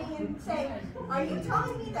fighting and saying, are you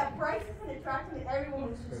telling me that Bryce isn't attractive? And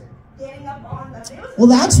everyone was just getting up on them. Well,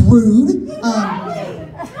 that's rude.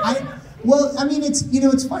 Exactly. Well, I mean, it's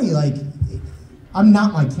funny. Like, I'm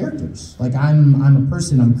not my characters. Like, I'm a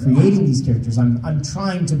person. I'm creating these characters. I'm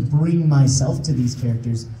trying to bring myself to these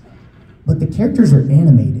characters, but the characters are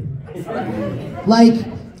animated. Like,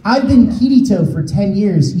 I've been Kirito for 10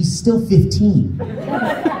 years. He's still 15.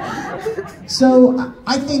 So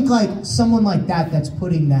I think like someone like that's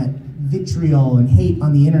putting that vitriol and hate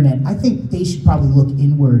on the internet, I think they should probably look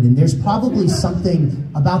inward, and there's probably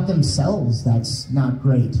something about themselves that's not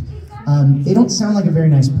great. They don't sound like a very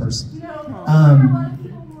nice person.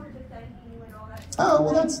 Oh,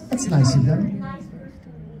 well, that's nice of them.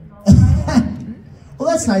 Well,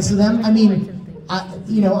 that's nice of them. I mean,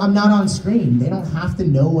 I'm not on screen. They don't have to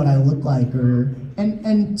know what I look like,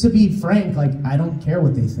 and to be frank, like, I don't care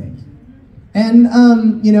what they think. And,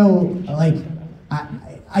 like,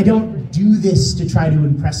 I don't do this to try to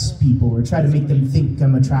impress people or try to make them think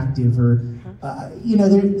I'm attractive or,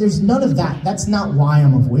 there's none of that. That's not why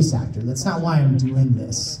I'm a voice actor. That's not why I'm doing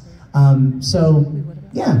this. So,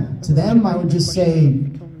 yeah, to them, I would just say,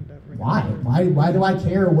 why? Why do I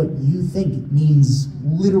care what you think? It means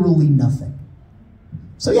literally nothing.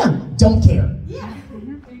 So yeah, don't care. Yeah.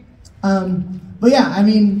 But yeah, I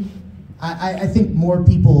mean, I think more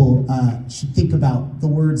people should think about the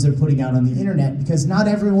words they're putting out on the internet, because not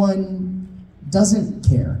everyone doesn't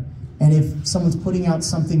care. And if someone's putting out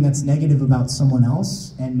something that's negative about someone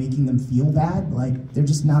else and making them feel bad, like, they're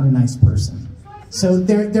just not a nice person. So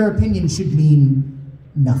their opinion should mean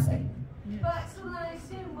nothing. But so then I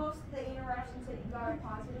assume most of the interactions that you got are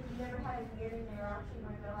positive. You never had a weird interaction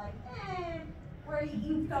where they're like, where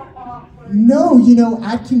you felt awkward. No,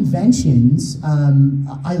 at conventions,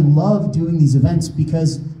 I love doing these events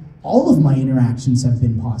because all of my interactions have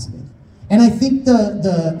been positive. And I think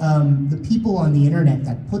the people on the internet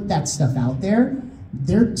that put that stuff out there,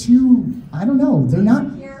 they're too, I don't know,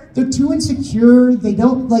 they're too insecure. They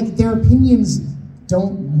don't, like, their opinions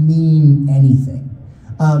don't mean anything.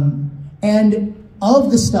 And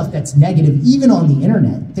of the stuff that's negative, even on the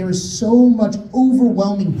internet, there is so much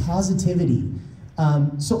overwhelming positivity.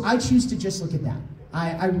 So I choose to just look at that.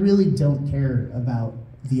 I really don't care about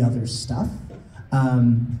the other stuff.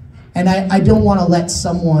 And I don't want to let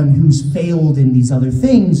someone who's failed in these other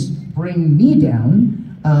things bring me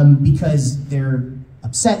down because they're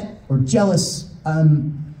upset or jealous.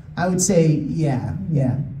 I would say, yeah,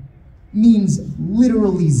 means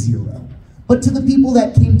literally zero. But to the people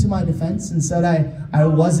that came to my defense and said I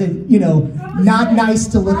wasn't, not nice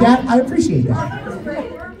to look at, I appreciate that. There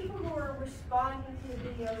were people who were responding to the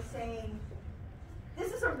video saying,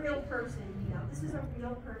 this is a real person, this is a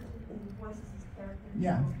real person who voices his character.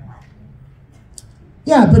 Yeah.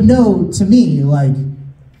 Yeah, but no, to me, like,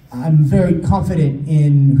 I'm very confident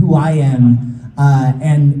in who I am,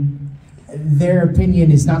 and their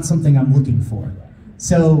opinion is not something I'm looking for.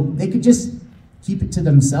 So they could just keep it to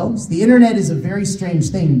themselves. The internet is a very strange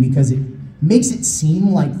thing because it makes it seem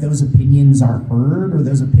like those opinions are heard or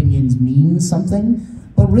those opinions mean something,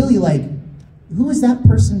 but really, like, who is that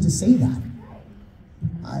person to say that?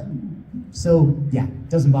 So yeah, it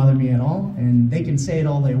doesn't bother me at all, and they can say it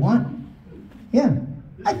all they want. Yeah,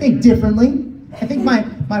 I think differently. I think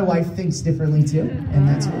my wife thinks differently too, and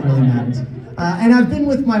that's what really matters. And I've been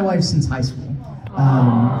with my wife since high school.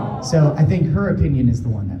 So I think her opinion is the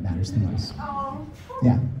one that matters the most.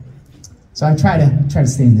 Yeah. So I try to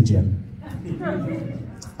stay in the gym.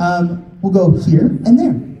 We'll go here and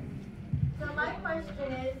there. So my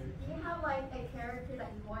question is, do you have like a character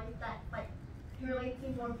that you voice that like you relate to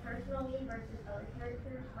more personally versus other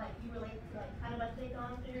characters? Like you relate to like kind of what they've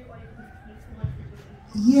gone through, or you speak to what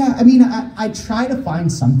they do? Yeah, I mean, I try to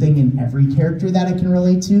find something in every character that I can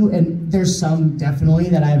relate to, and there's some definitely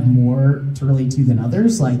that I have more to relate to than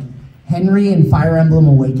others, like Henry in Fire Emblem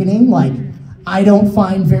Awakening. Like, I don't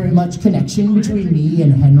find very much connection between me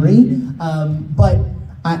and Henry, but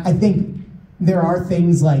I think there are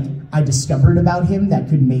things like I discovered about him that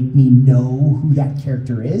could make me know who that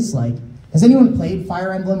character is. Like, has anyone played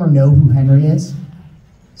Fire Emblem or know who Henry is?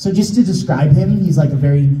 So just to describe him, he's like a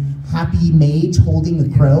very happy mage holding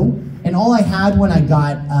the crow. And all I had when I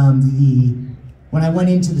got when I went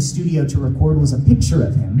into the studio to record was a picture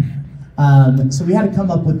of him. So we had to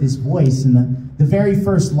come up with this voice, and the very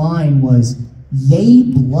first line was, "Yay,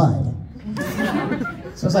 blood."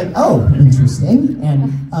 So I was like, oh, interesting.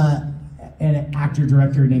 And an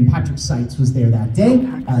actor-director named Patrick Seitz was there that day,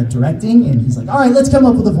 directing, and he's like, all right, let's come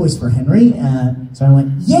up with a voice for Henry. So I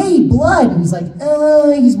went, "Yay, blood." And he's like,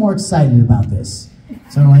 he's more excited about this.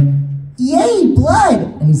 So I went, "Yay, blood."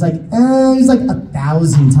 And he's like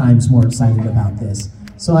 1,000 times more excited about this.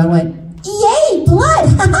 So I went, "Yay,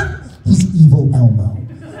 blood." He's evil Elmo.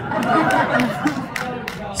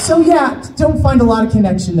 So yeah, don't find a lot of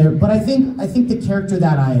connection there, but I think the character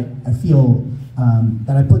that I feel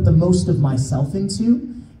that I put the most of myself into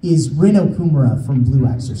is Rin Okumura from Blue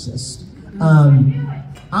Exorcist.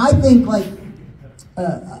 I think I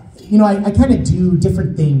kind of do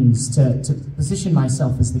different things to position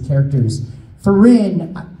myself as the characters. For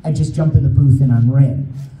Rin, I just jump in the booth and I'm Rin.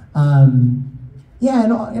 Yeah,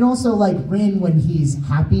 and also like Rin when he's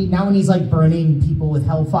happy, now when he's like burning people with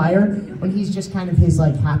hellfire, when he's just kind of his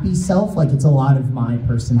like happy self, like it's a lot of my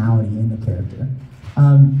personality in the character.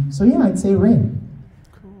 So yeah, I'd say Rin.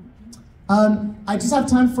 Cool. I just have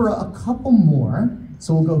time for a couple more,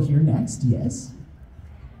 so we'll go here next, yes.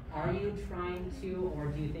 Are you trying to, or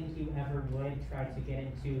do you think you ever would try to get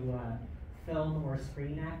into film or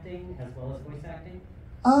screen acting as well as voice acting?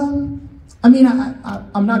 I mean,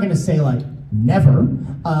 I'm not gonna say like never,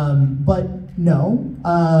 but no.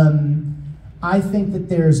 I think that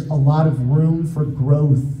there's a lot of room for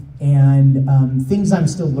growth and things I'm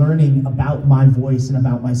still learning about my voice and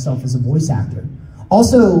about myself as a voice actor.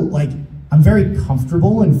 Also, like, I'm very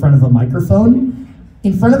comfortable in front of a microphone.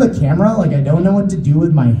 In front of a camera, like, I don't know what to do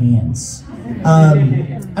with my hands. I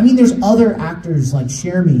mean, there's other actors like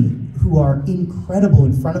Shermie who are incredible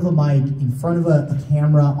in front of a mic, in front of a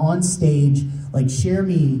camera, on stage. Like,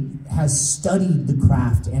 Shermie has studied the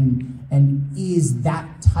craft and is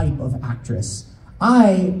that type of actress.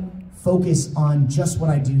 I focus on just what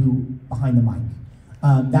I do behind the mic.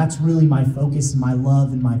 That's really my focus, my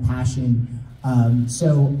love, and my passion.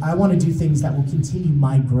 So I want to do things that will continue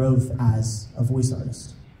my growth as a voice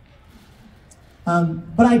artist.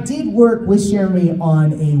 But I did work with Shermie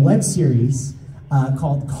on a web series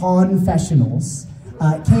called Confessionals.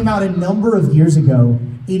 It came out a number of years ago.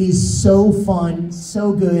 It is so fun,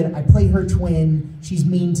 so good. I play her twin. She's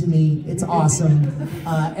mean to me. It's awesome.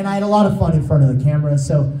 And I had a lot of fun in front of the camera.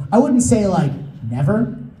 So I wouldn't say like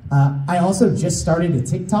never. I also just started a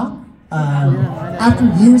TikTok after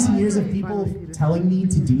years and years of people telling me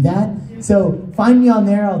to do that. So find me on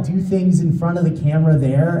there. I'll do things in front of the camera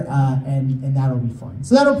there, and that'll be fun.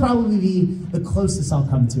 So that'll probably be the closest I'll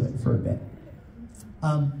come to it for a bit.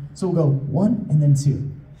 So we'll go 1 and then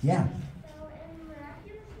 2. Yeah. So in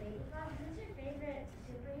Miraculous Ladybug, who's your favorite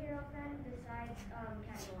superhero friend besides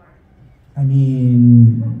Cat Noir? I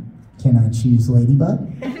mean, can I choose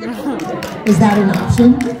Ladybug? Is that an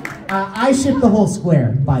option? I ship the whole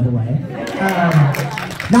square, by the way.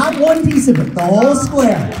 Not one piece of it, the whole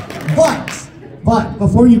square. But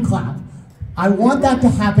before you clap, I want that to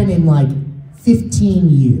happen in like 15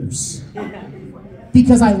 years.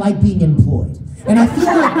 Because I like being employed. And I feel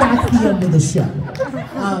like that's the end of the show.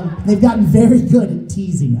 They've gotten very good at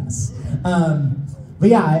teasing us. But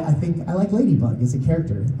yeah, I think I like Ladybug as a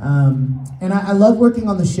character. And I love working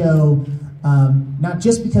on the show, not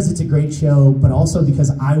just because it's a great show, but also because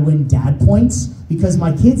I win dad points because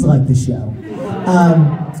my kids like the show.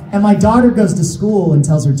 And my daughter goes to school and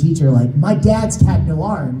tells her teacher, like, my dad's Cat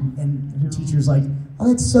Noir. And her teacher's like, oh,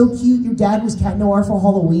 that's so cute. Your dad was Cat Noir for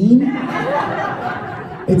Halloween?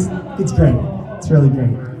 It's great. It's really great.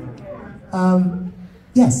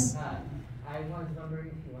 Yes? I was wondering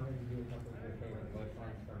if you wanted to do a couple of your favorite voice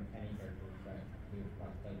lines from any characters that you've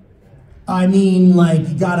played before. I mean, like,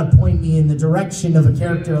 you gotta point me in the direction of a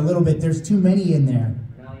character a little bit. There's too many in there.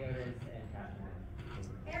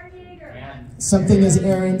 Something is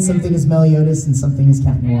Aaron, something is Meliodas, and something is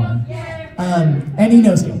Cat Noir. And he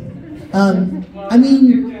knows it. I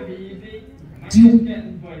mean, do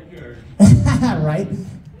you... right?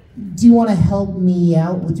 Do you want to help me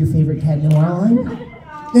out with your favorite Cat Noir line?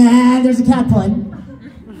 Nah, there's a cat pun.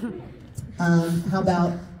 How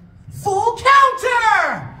about full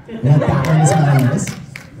counter? Yeah, that one is Meliodas.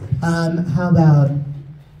 How about,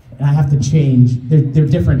 and I have to change, they're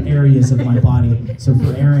different areas of my body. So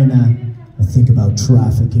for Aaron, I think about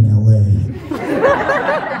traffic in LA.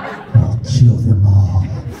 I'll kill them all.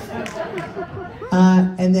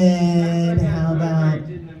 And then how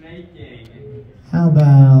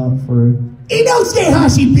about for Inosuke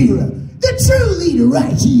Hashibira, the true leader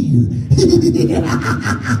right here.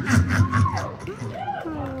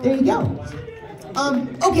 There you go.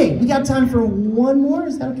 Okay, we got time for one more,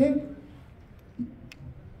 is that okay?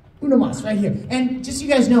 Uno mas, right here. And just so you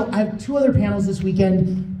guys know, I have 2 other panels this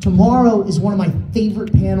weekend. Tomorrow is one of my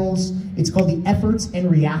favorite panels. It's called the Efforts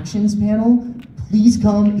and Reactions panel. Please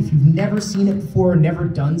come. If you've never seen it before, never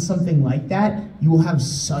done something like that, you will have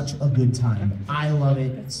such a good time. I love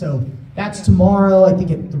it. So that's tomorrow, I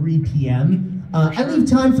think at 3 p.m. I leave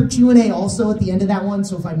time for Q&A also at the end of that one,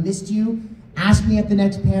 so if I missed you, ask me at the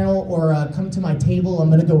next panel or come to my table. I'm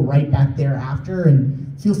going to go right back there after,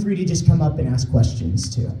 and feel free to just come up and ask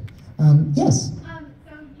questions too. Yes?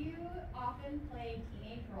 So you often play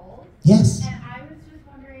teenage roles. Yes. And I was just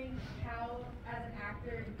wondering how, as an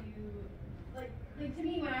actor, you, like to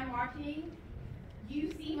me, when I'm watching, you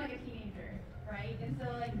seem like a teenager, right? And so,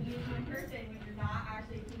 like, you in person, when you're not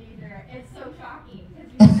actually a teenager, it's so shocking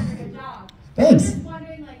because you do such a good job. Thanks. I'm just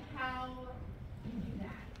wondering, like, how you do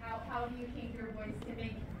that. How do you change your voice to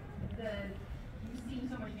make you seem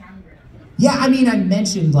so much younger? Yeah, I mean, I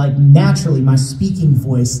mentioned, like, naturally my speaking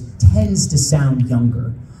voice tends to sound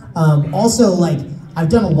younger. Also, like, I've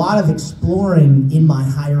done a lot of exploring in my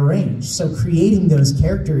higher range. So creating those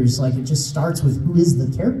characters, like, it just starts with who is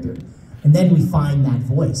the character. And then we find that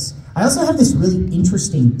voice. I also have this really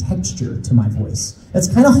interesting texture to my voice. That's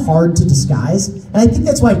kind of hard to disguise. And I think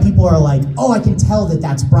that's why people are like, oh, I can tell that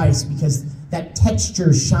that's Bryce because that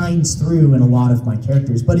texture shines through in a lot of my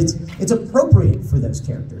characters. But it's appropriate for those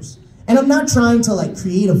characters. And I'm not trying to, like,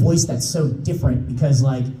 create a voice that's so different because,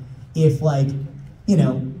 like, if, like, you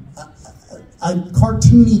know, a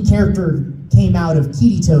cartoony character came out of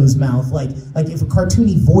Kirito's mouth, like if a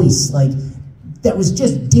cartoony voice, like, that was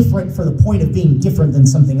just different for the point of being different than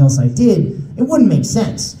something else I did, it wouldn't make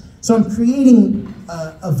sense. So I'm creating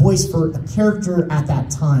a voice for a character at that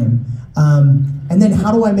time. And then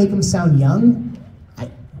how do I make them sound young?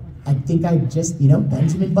 I think I just, you know,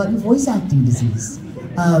 Benjamin Button voice acting disease.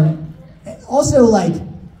 Also, like,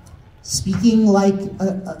 speaking like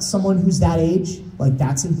someone who's that age, like,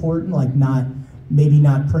 that's important, like, maybe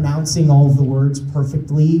not pronouncing all of the words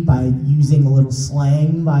perfectly by using a little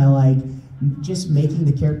slang, by, like, just making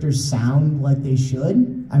the characters sound like they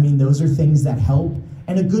should. I mean, those are things that help.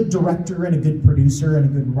 And a good director and a good producer and a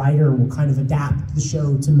good writer will kind of adapt the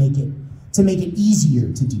show to make it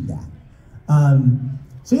easier to do that.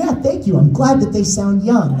 So yeah, thank you. I'm glad that they sound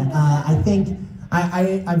young. I think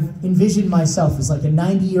I've envisioned myself as like a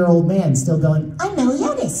 90-year-old man still going, I'm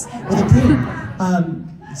Meliodas, with a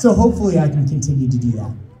cane. So hopefully I can continue to do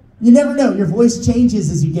that. You never know, your voice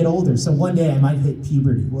changes as you get older, so one day I might hit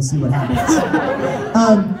puberty. We'll see what happens.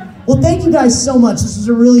 Well, thank you guys so much. This was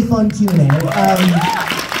a really fun Q&A.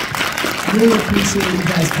 Really appreciate you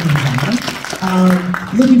guys coming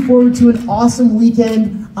down. Looking forward to an awesome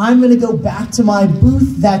weekend. I'm gonna go back to my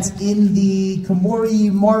booth that's in the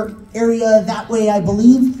Kumori Mart area that way, I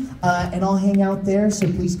believe, and I'll hang out there, so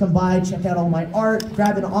please come by, check out all my art,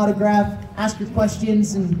 grab an autograph, ask your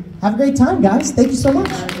questions, and have a great time, guys. Thank you so much.